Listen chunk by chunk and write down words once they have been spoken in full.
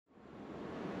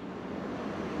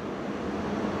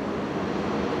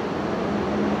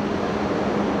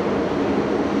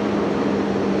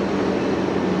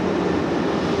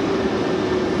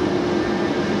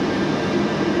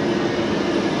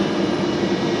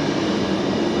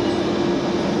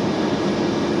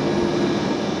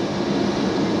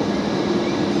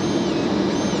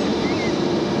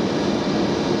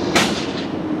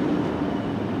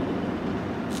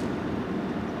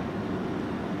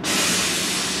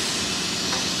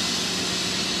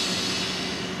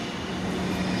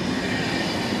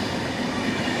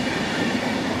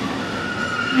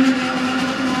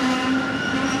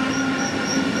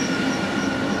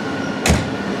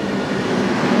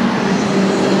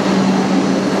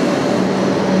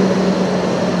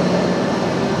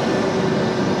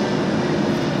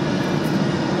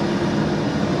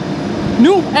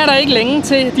er der ikke længe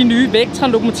til de nye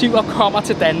lokomotiver kommer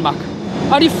til Danmark.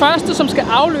 Og de første, som skal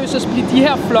afløses, bliver de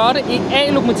her flotte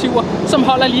EA-lokomotiver, som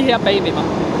holder lige her bag ved mig.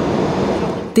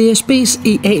 DSB's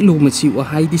EA-lokomotiver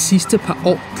har i de sidste par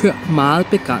år kørt meget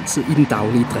begrænset i den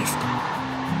daglige drift.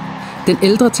 Den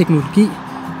ældre teknologi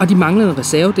og de manglende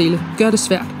reservedele gør det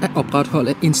svært at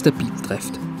opretholde en stabil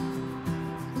drift.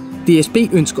 DSB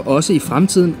ønsker også i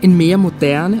fremtiden en mere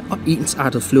moderne og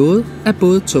ensartet flåde af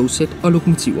både togsæt og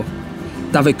lokomotiver,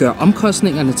 der vil gøre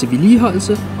omkostningerne til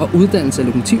vedligeholdelse og uddannelse af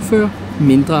lokomotivførere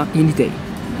mindre end i dag.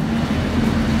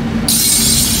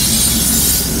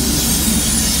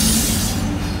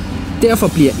 Derfor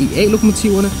bliver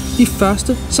EA-lokomotiverne de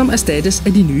første, som erstattes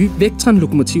af de nye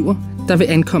lokomotiver, der vil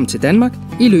ankomme til Danmark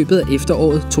i løbet af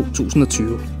efteråret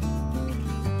 2020.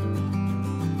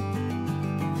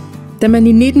 Da man i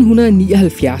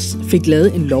 1979 fik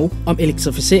lavet en lov om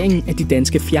elektrificeringen af de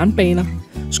danske fjernbaner,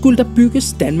 skulle der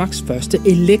bygges Danmarks første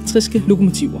elektriske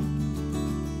lokomotiver.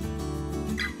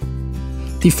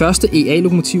 De første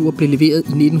EA-lokomotiver blev leveret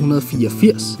i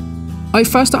 1984, og i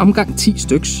første omgang 10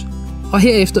 styks, og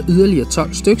herefter yderligere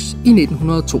 12 styks i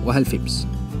 1992.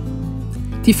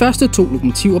 De første 2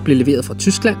 lokomotiver blev leveret fra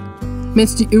Tyskland,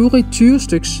 mens de øvrige 20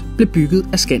 styks blev bygget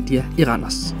af Scandia i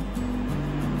Randers.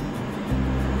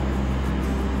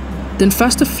 Den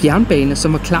første fjernbane,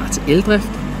 som var klar til eldrift,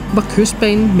 var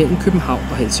kystbanen mellem København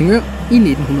og Helsingør i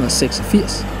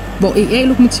 1986, hvor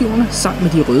EA-lokomotiverne sammen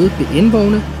med de røde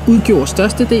BN-vogne udgjorde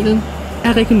størstedelen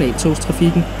af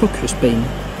regionaltogstrafikken på kystbanen.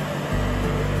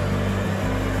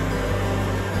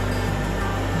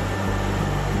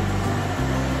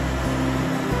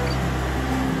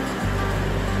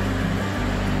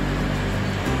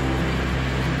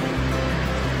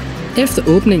 Efter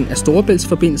åbningen af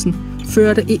Storebæltsforbindelsen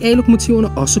førte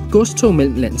EA-lokomotiverne også godstog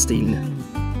mellem landsdelene.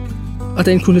 Og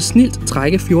den kunne snilt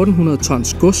trække 1400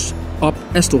 tons gods op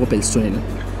af Storebæltstunnelen.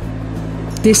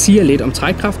 Det siger lidt om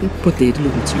trækkraften på dette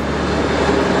lokomotiv.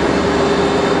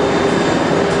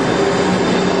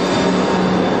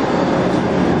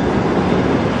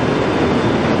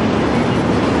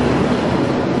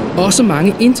 Også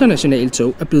mange internationale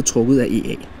tog er blevet trukket af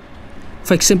EA.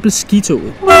 For eksempel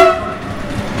skitoget.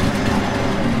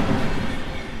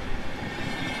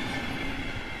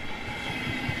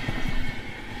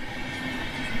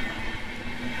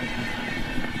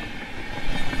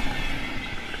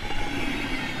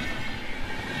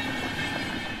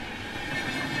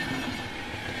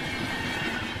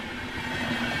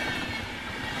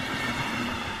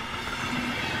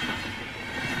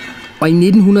 Og i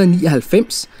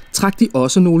 1999 trak de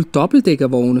også nogle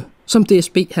dobbeltdækkervogne, som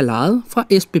DSB havde lejet fra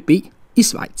SBB i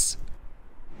Schweiz.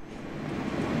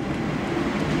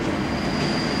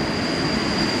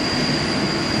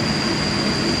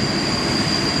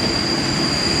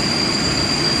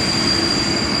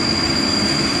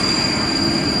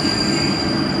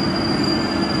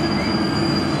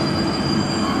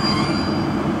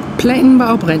 Planen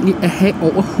var oprindeligt at have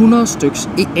over 100 styks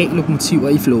EA-lokomotiver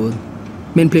i flåden,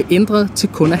 men blev ændret til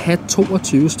kun at have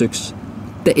 22 styks,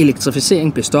 da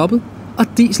elektrificeringen blev stoppet, og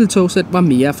dieseltogsæt var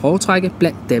mere at foretrække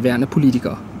blandt daværende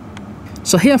politikere.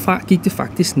 Så herfra gik det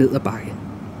faktisk ned ad bakke.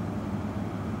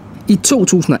 I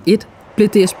 2001 blev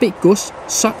DSB Gods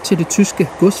solgt til det tyske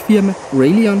godsfirma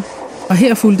Railion, og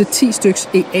her fulgte 10 styks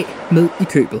EA med i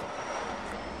købet.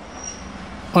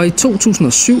 Og i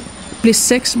 2007 blev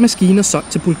 6 maskiner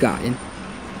solgt til Bulgarien.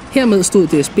 Hermed stod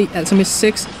DSB altså med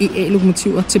 6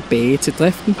 EA-lokomotiver tilbage til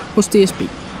driften hos DSB.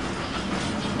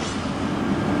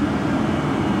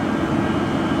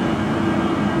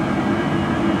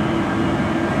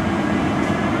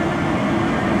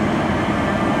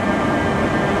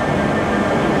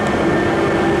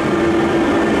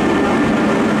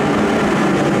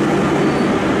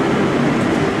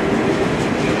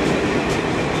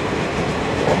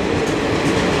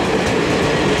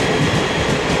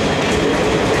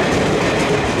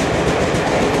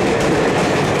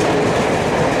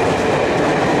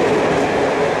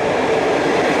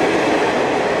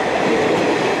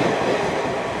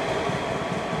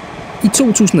 I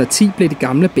 2010 blev de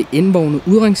gamle BN-vogne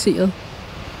udrangeret,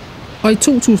 og i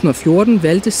 2014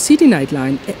 valgte City Night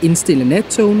Line at indstille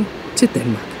nattogene til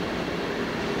Danmark.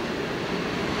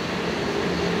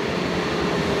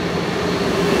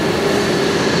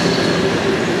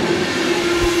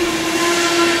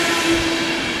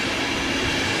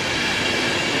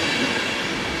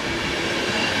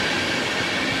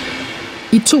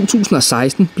 I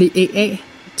 2016 blev EA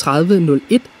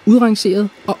 3001 udrangeret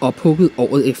og ophugget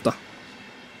året efter.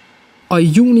 Og i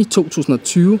juni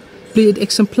 2020 blev et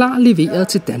eksemplar leveret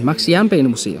til Danmarks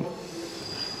Jernbanemuseum.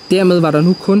 Dermed var der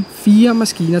nu kun 4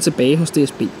 maskiner tilbage hos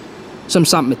DSB, som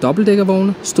sammen med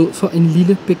dobbeltdækkervogne stod for en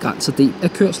lille begrænset del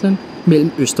af kørslen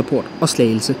mellem Østerport og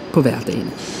Slagelse på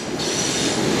hverdagen.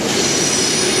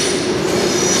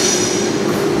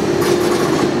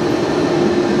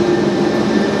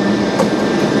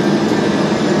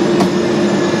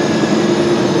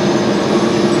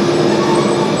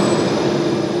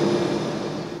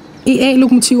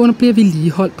 EA-lokomotiverne bliver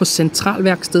vedligeholdt på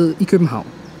centralværkstedet i København.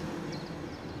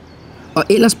 Og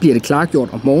ellers bliver det klargjort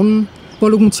om morgenen, hvor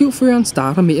lokomotivføreren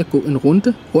starter med at gå en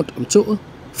runde rundt om toget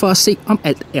for at se, om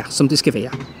alt er, som det skal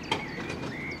være.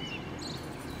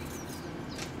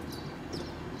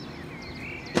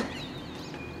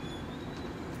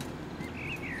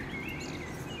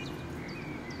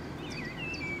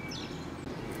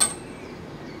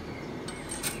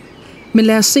 Men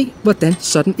lad os se, hvordan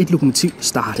sådan et lokomotiv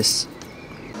startes.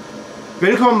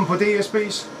 Velkommen på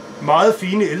DSB's meget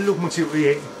fine el-lokomotiv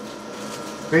EA.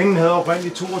 Banen havde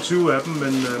oprindeligt 22 af dem,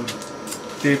 men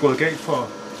det er gået galt for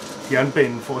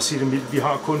jernbanen, for at sige det mildt. Vi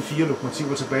har kun 4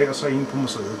 lokomotiver tilbage, og så en på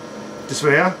museet.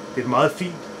 Desværre, det er et meget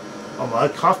fint og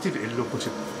meget kraftigt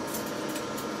el-lokomotiv.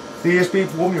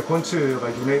 DSB bruger dem jo kun til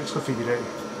regionaltrafik i dag.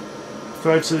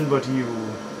 Før i tiden var de jo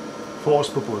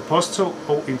forrest på både posttog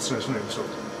og internationale tog.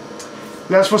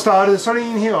 Lad os få startet sådan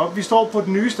en heroppe. Vi står på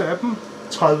den nyeste af dem,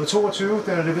 3022.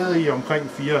 Den er leveret i omkring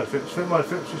 94-95,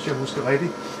 hvis jeg husker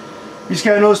rigtigt. Vi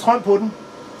skal have noget strøm på den.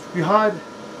 Vi har et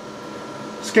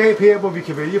skab her, hvor vi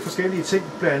kan vælge forskellige ting,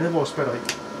 blandt andet vores batteri.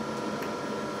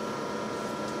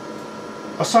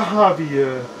 Og så har vi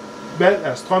valg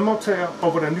af strømoptager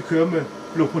og hvordan vi kører med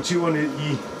lokomotiverne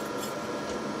i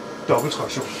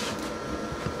dobbelttraktion.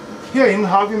 Herinde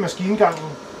har vi maskingangen.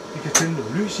 Vi kan tænde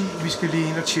noget lys i. Vi skal lige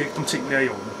ind og tjekke, om tingene er i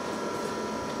orden.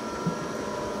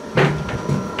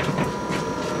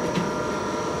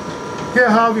 Her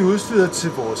har vi udstyret til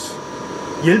vores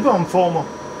hjælpeomformer.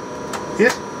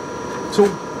 1, 2,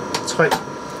 3.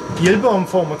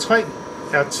 Hjælpeomformer 3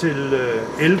 er til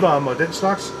elvarme og den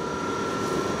slags.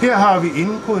 Her har vi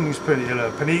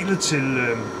indkodningspanelet til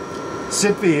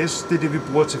ZVS. Det er det, vi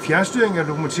bruger til fjernstyring af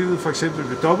lokomotivet, f.eks.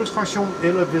 ved dobbelttraktion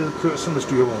eller ved kørsel med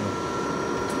styrevogne.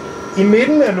 I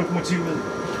midten af lokomotivet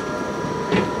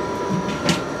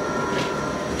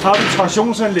har vi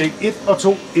traktionsanlæg 1 og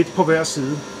 2, 1 på hver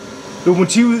side.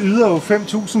 Lokomotivet yder jo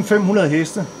 5.500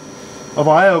 heste og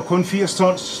vejer jo kun 80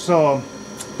 tons, så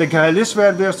den kan have lidt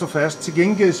svært ved at stå fast. Til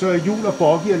gengæld så er hjul og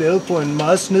bogie lavet på en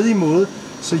meget snedig måde,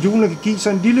 så hjulene kan give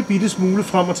sig en lille bitte smule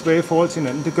frem og tilbage i forhold til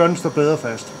hinanden. Det gør den står bedre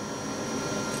fast.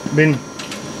 Men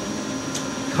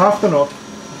kræfter nok.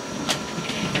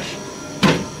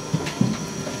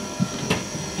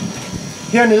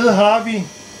 Hernede har vi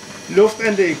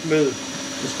luftanlæg med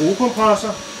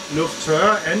skruekompressor,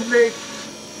 lufttørre anlæg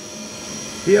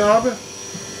heroppe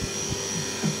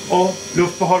og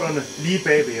luftbeholderne lige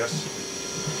bag ved os.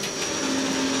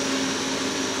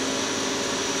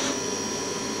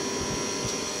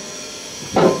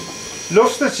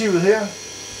 Luftstativet her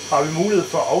har vi mulighed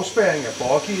for afspærring af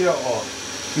bogier, og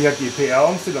vi har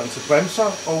GPR-omstilleren til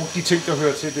bremser og de ting, der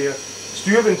hører til der.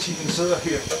 Styreventilen sidder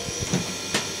her.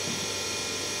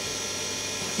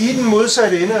 I den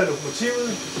modsatte ende af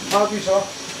lokomotivet har vi så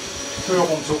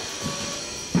førerrum 2.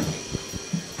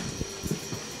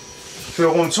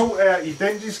 Førerrum 2 er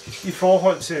identisk i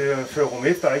forhold til førerrum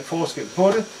 1, der er ikke forskel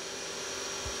på det.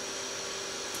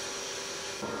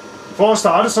 For at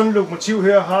starte sådan et lokomotiv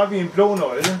her har vi en blå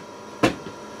nøgle.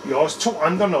 Vi har også 2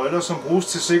 andre nøgler, som bruges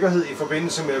til sikkerhed i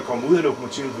forbindelse med at komme ud af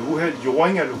lokomotivet ved uheld,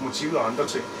 jording af lokomotivet og andre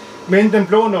ting. Men den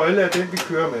blå nøgle er den, vi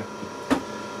kører med.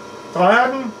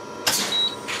 Drejer den,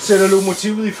 sætter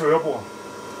lokomotivet i førerbord.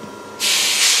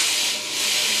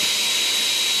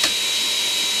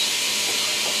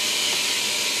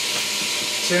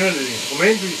 Tænder lidt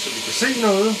instrumentlys, så vi kan se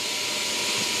noget.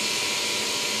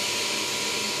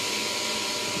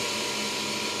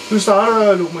 Nu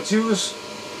starter lokomotivets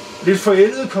lidt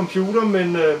forældede computer,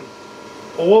 men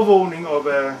overvågning og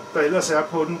hvad der ellers er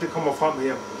på den, det kommer frem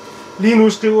her. Lige nu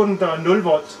skriver den, der er 0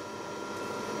 volt.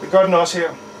 Det gør den også her.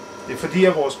 Det er fordi,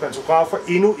 at vores pantografer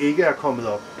endnu ikke er kommet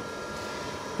op.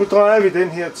 Nu drejer vi den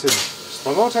her til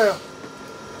strømoptager.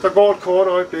 Der går et kort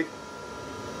øjeblik,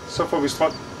 så får vi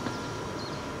strøm.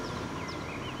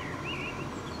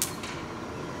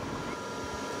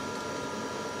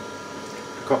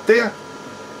 Kom der.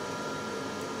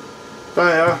 Der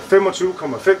er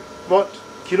 25,5 volt,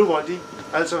 kilovolt i,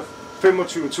 altså 25.500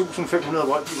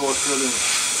 volt i vores køreledning.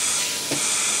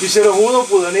 Vi sætter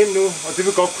hovedafbryderen ind nu, og det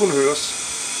vil godt kunne høres.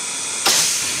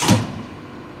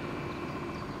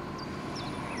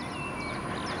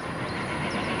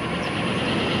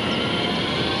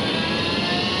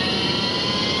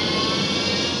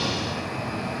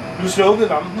 Nu slukket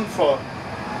lampen for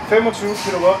 25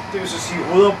 kW, det vil så sige, at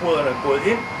hovedafbryderne er gået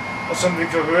ind, og som vi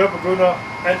kan høre, begynder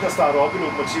alt at starte op i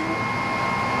lokomotivet.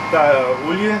 Der er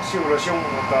oliecirkulation,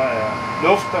 der er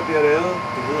luft, der bliver lavet.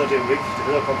 Det hedder det jo ikke. Det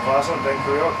hedder kompressoren, den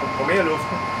kører og komprimerer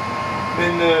luften.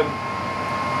 Men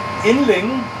inden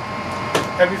længe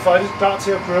er vi faktisk klar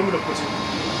til at køre med lokomotivet.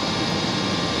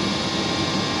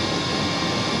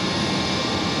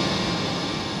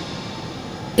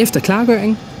 Efter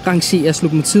klargøring rangeres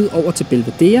lokomotivet over til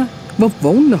Belvedere, hvor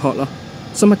vognene holder,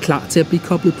 som er klar til at blive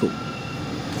koblet på.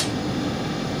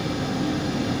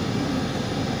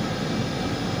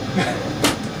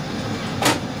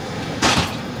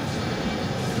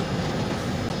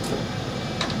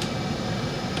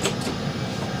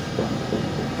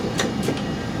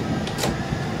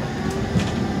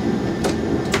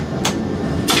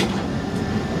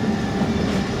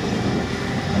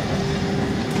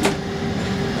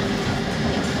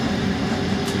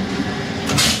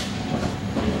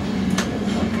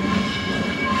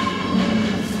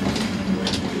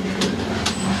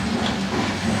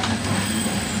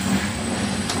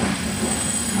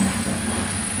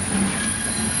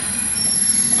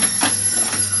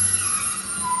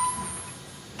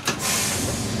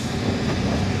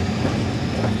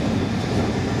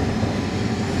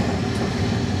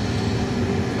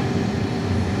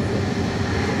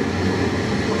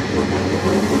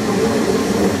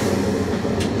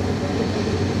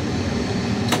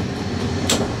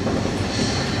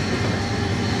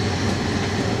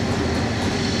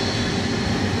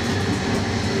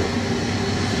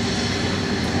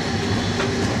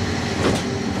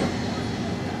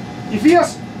 I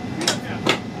 80.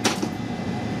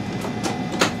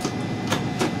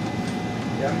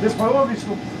 Jamen det prøver vi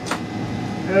sgu.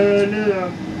 Hvad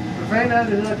fanden er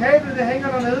det hedder? Kablet, det hænger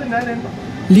dernede i den anden ende.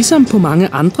 Ligesom på mange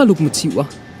andre lokomotiver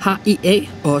har EA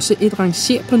også et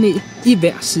rangerpanel i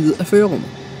hver side af førerrummet.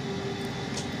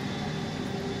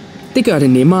 Det gør det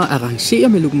nemmere at rangere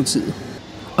med lokomotivet.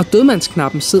 Og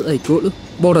dødmandsknappen sidder i gulvet,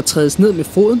 hvor der trædes ned med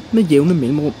foden med jævne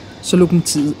mellemrum, så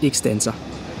lokomotivet ikke standser.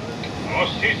 Og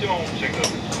sidste vogn, tænker du.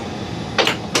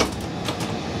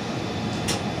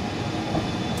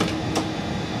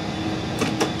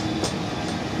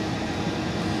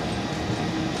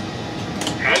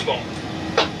 Halvvogn.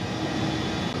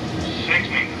 6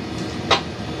 meter.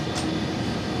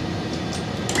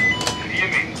 4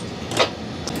 meter.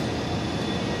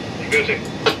 Det gør til.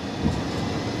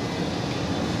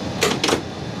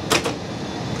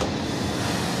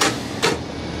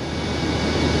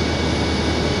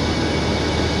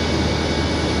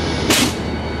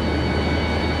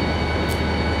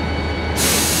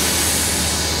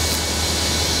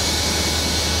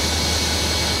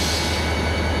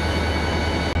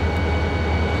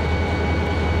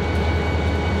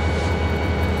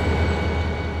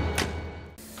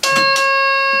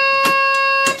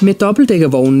 Med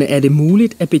dobbeltdækkervognene er det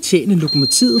muligt at betjene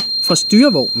lokomotivet fra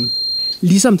styrevognen,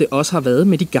 ligesom det også har været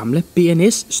med de gamle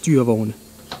BNS-styrevogne.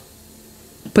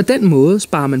 På den måde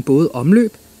sparer man både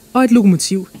omløb og et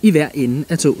lokomotiv i hver ende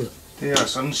af toget. Det er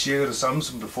sådan cirka det samme,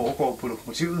 som der foregår på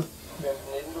lokomotivet.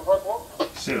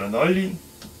 Sætter nøgle i,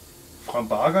 frem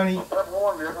bakkerne i,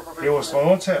 hæver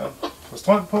strømoptageren, får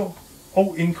strøm på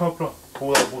og indkobler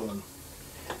hovedafbryderen.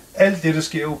 Alt det, der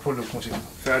sker jo på lokomotivet.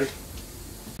 Færdig.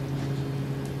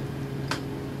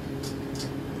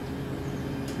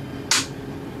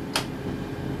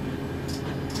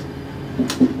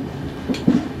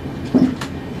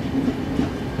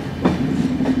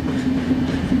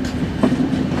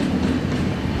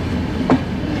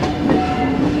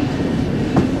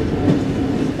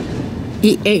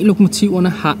 EA-lokomotiverne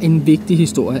har en vigtig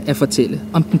historie at fortælle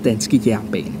om den danske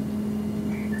jernbane.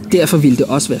 Derfor ville det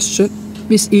også være synd,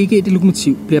 hvis ikke et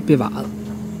lokomotiv bliver bevaret.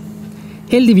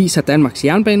 Heldigvis har Danmarks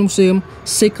Jernbanemuseum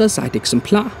sikret sig et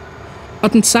eksemplar,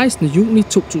 og den 16. juni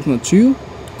 2020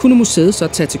 kunne museet så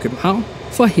tage til København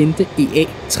for at hente EA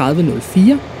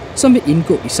 3004, som vil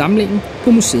indgå i samlingen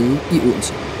på museet i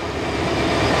Odense.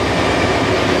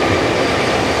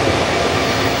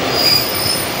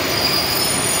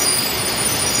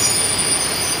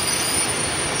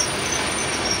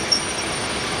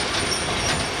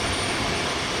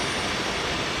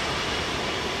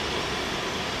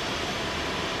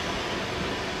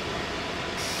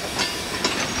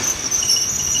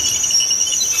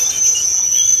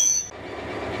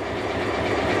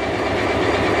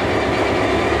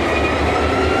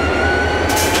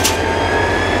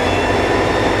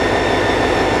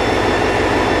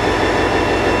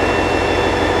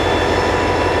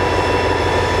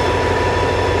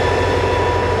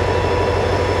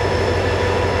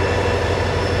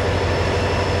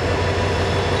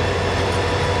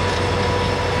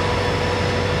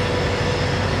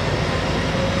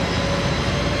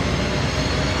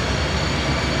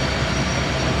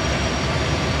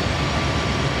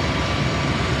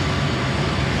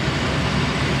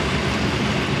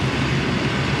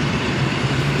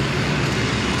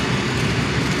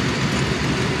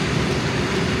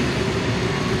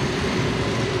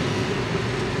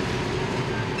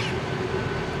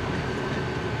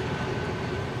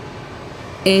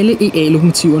 Alle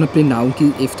EA-lokomotiverne blev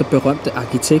navngivet efter berømte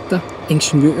arkitekter,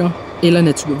 ingeniører eller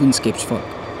naturvidenskabsfolk.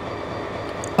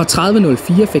 Og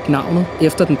 3004 fik navnet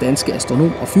efter den danske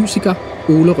astronom og fysiker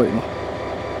Ole Rømer.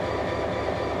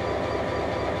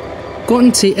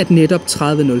 Grunden til, at netop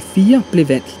 3004 blev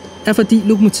valgt, er fordi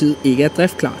lokomotivet ikke er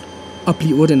driftklart, og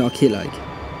bliver det nok heller ikke.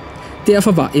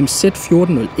 Derfor var MZ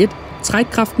 1401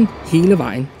 trækkraften hele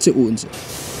vejen til Odense.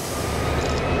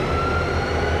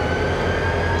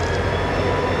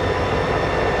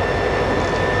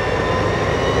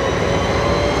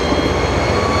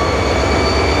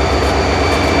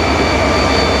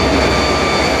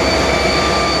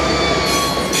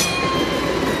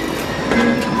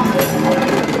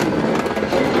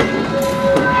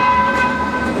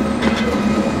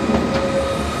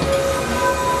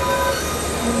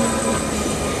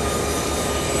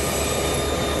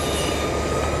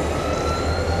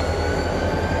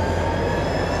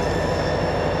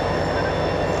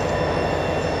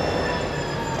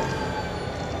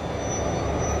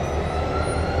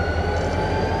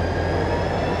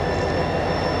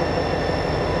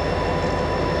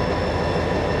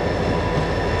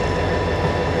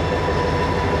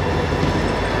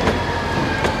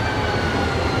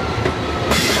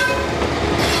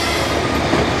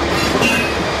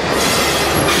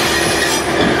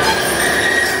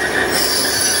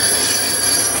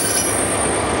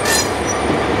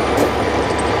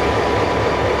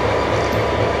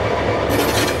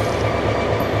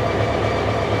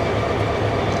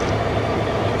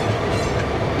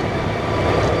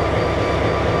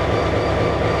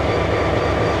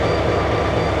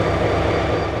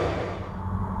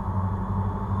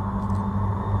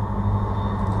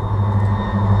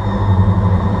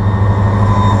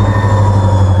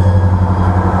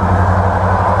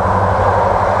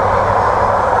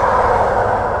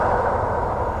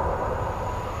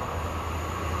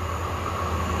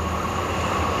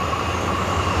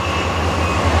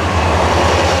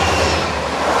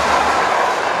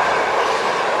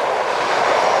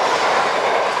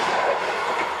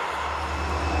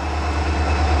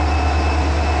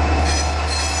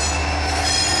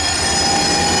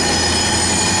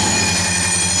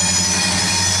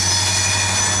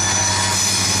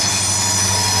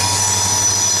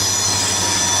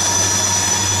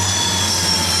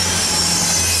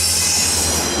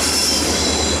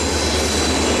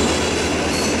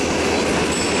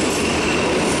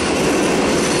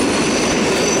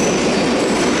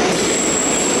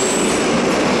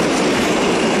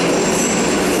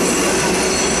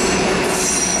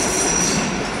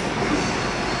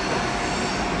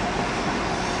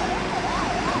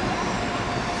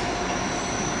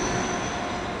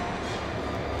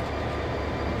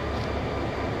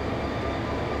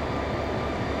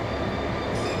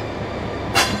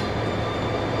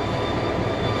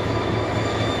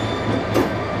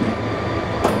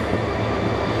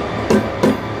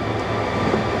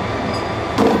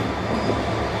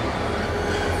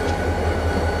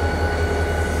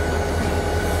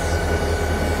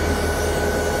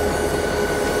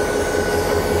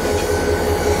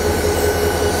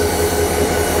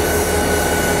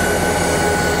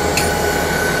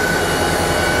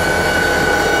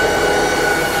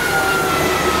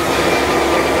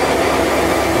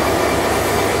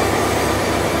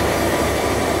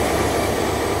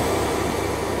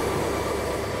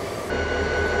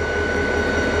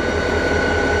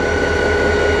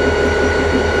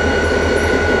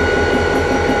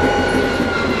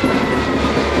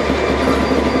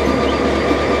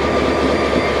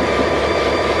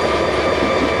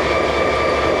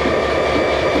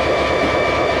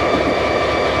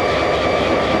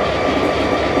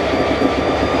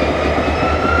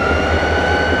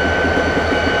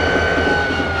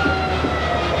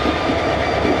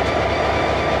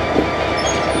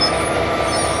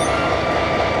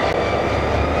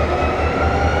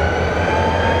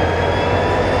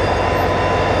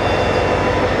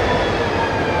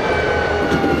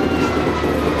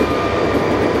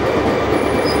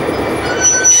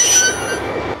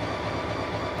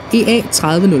 EA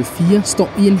 3004 står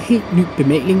i en helt ny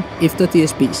bemaling efter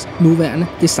DSB's nuværende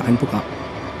designprogram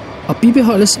og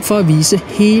bibeholdes for at vise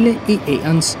hele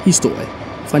EA'ernes historie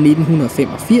fra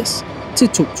 1985 til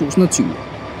 2020.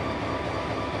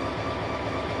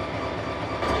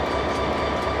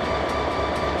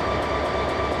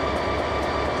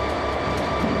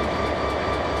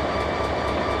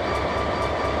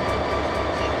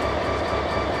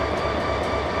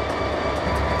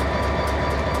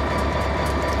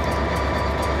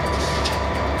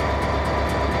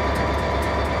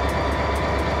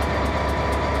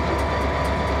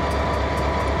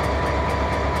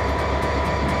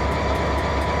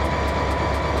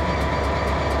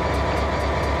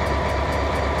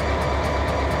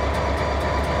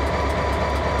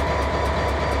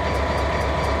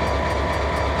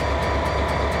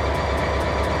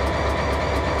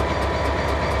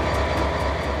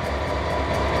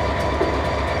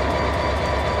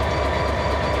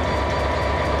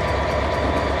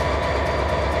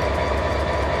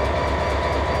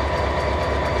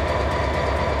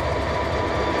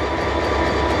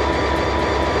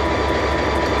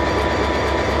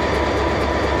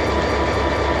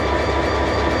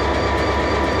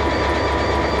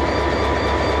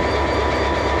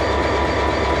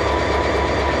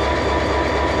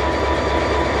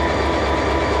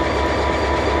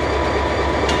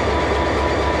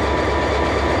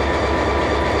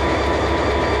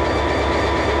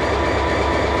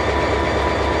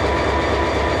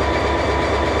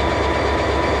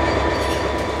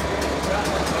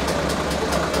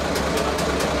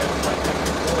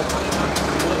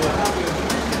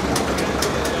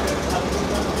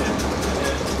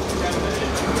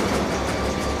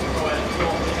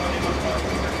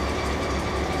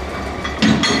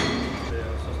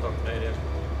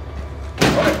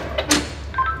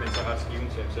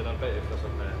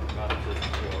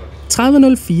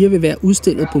 3004 vil være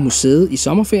udstillet på museet i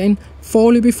sommerferien,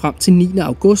 foreløbig frem til 9.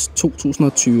 august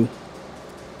 2020.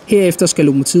 Herefter skal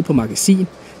lokomotivet på magasin,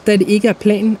 da det ikke er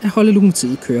planen at holde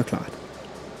lokomotivet køreklart.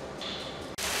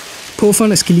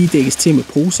 Pufferne skal lige dækkes til med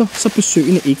poser, så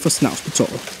besøgende ikke får snavs på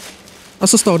tøjet. Og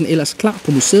så står den ellers klar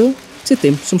på museet til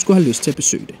dem, som skulle have lyst til at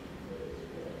besøge det.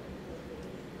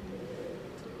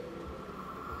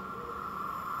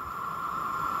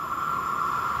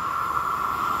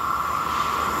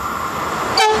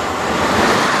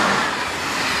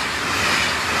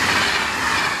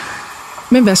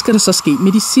 Men hvad skal der så ske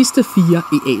med de sidste 4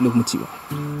 EA-lokomotiver?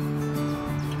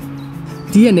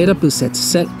 De er netop blevet sat til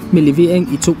salg med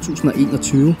levering i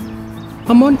 2021,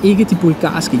 og mon ikke de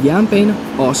bulgarske jernbaner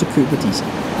også køber disse.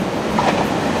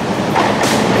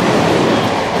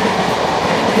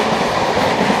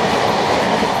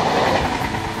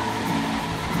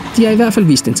 De har i hvert fald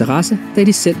vist interesse, da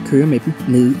de selv kører med dem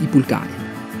nede i Bulgarien.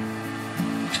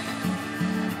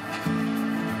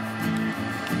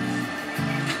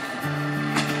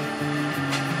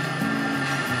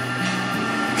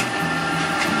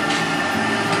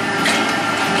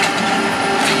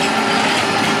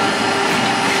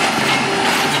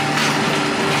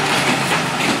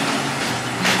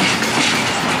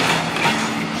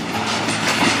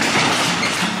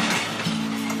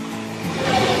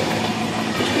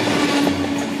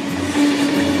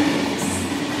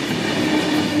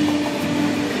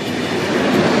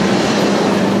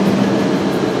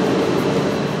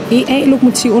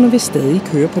 EA-lokomotiverne vil stadig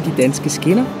køre på de danske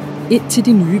skinner, indtil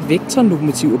de nye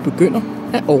Vectron-lokomotiver begynder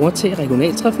at overtage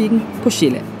regionaltrafikken på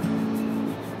Sjælland.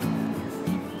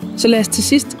 Så lad os til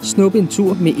sidst snuppe en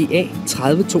tur med EA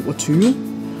 3022,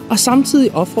 og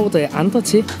samtidig opfordrer jeg andre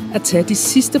til at tage de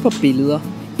sidste par billeder,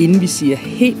 inden vi siger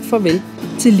helt farvel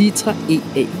til Litra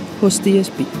EA hos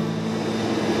DSB.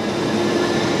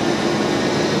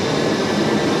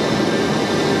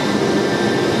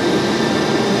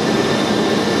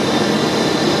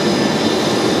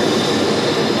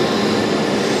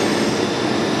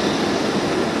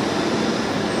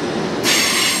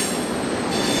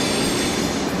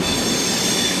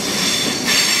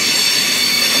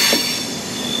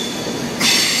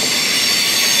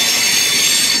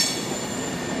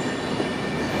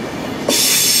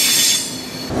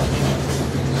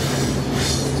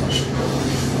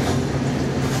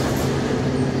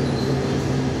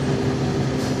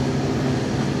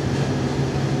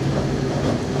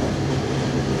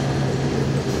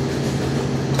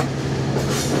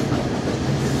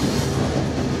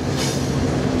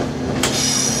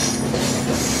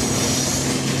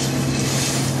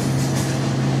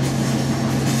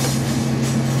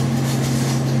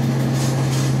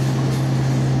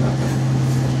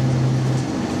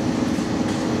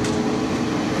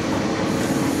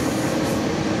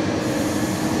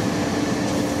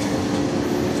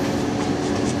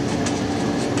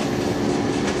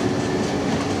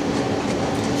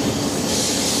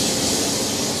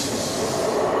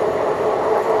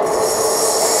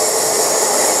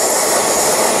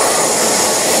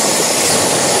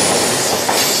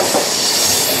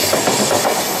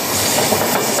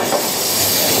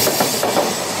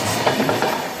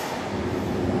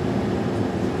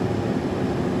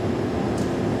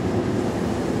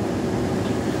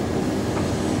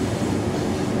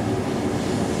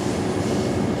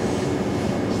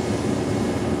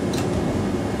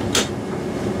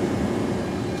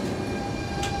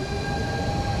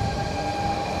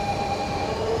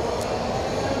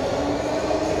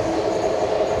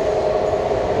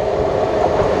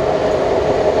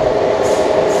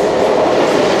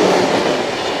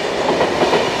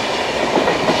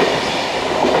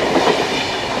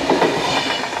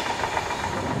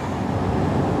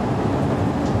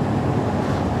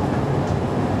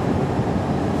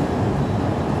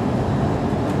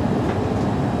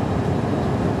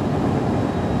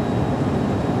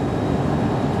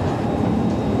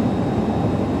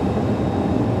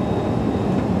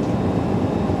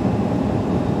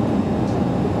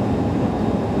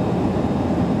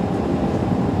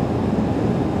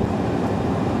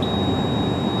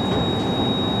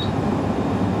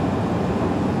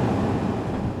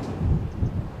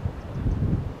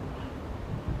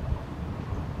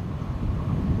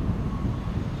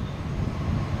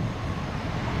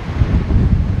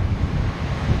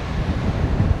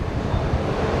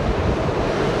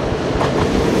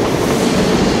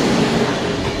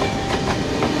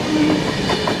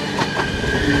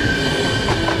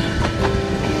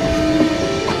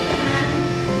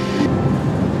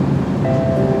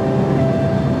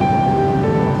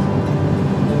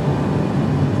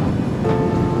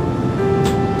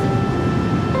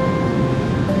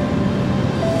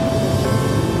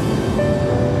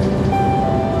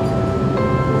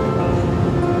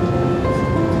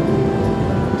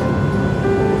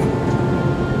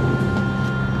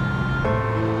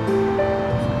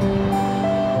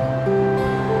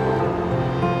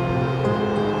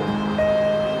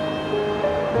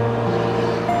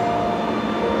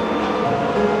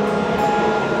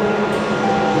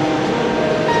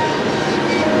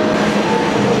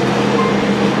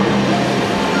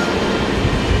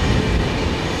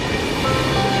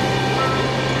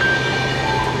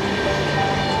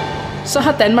 så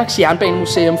har Danmarks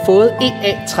Jernbanemuseum fået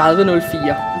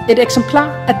EA-3004. Et eksemplar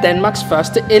af Danmarks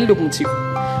første el-lokomotiv.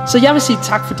 Så jeg vil sige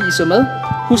tak, fordi I så med.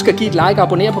 Husk at give et like og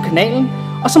abonnere på kanalen,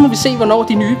 og så må vi se, hvornår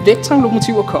de nye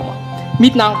Vectran-lokomotiver kommer.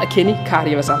 Mit navn er Kenny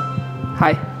Cardiavasan.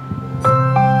 Hej.